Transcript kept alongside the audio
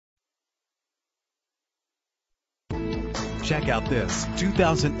check out this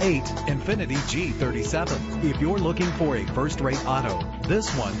 2008 INFINITI G37. If you're looking for a first-rate auto, this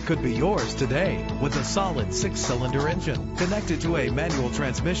one could be yours today. With a solid 6-cylinder engine connected to a manual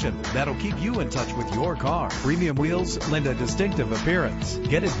transmission that'll keep you in touch with your car. Premium wheels lend a distinctive appearance.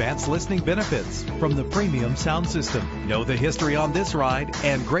 Get advanced listening benefits from the premium sound system. Know the history on this ride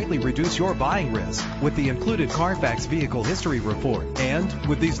and greatly reduce your buying risk with the included Carfax Vehicle History Report. And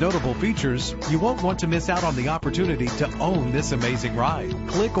with these notable features, you won't want to miss out on the opportunity to own this amazing ride.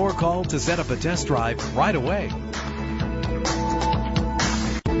 Click or call to set up a test drive right away.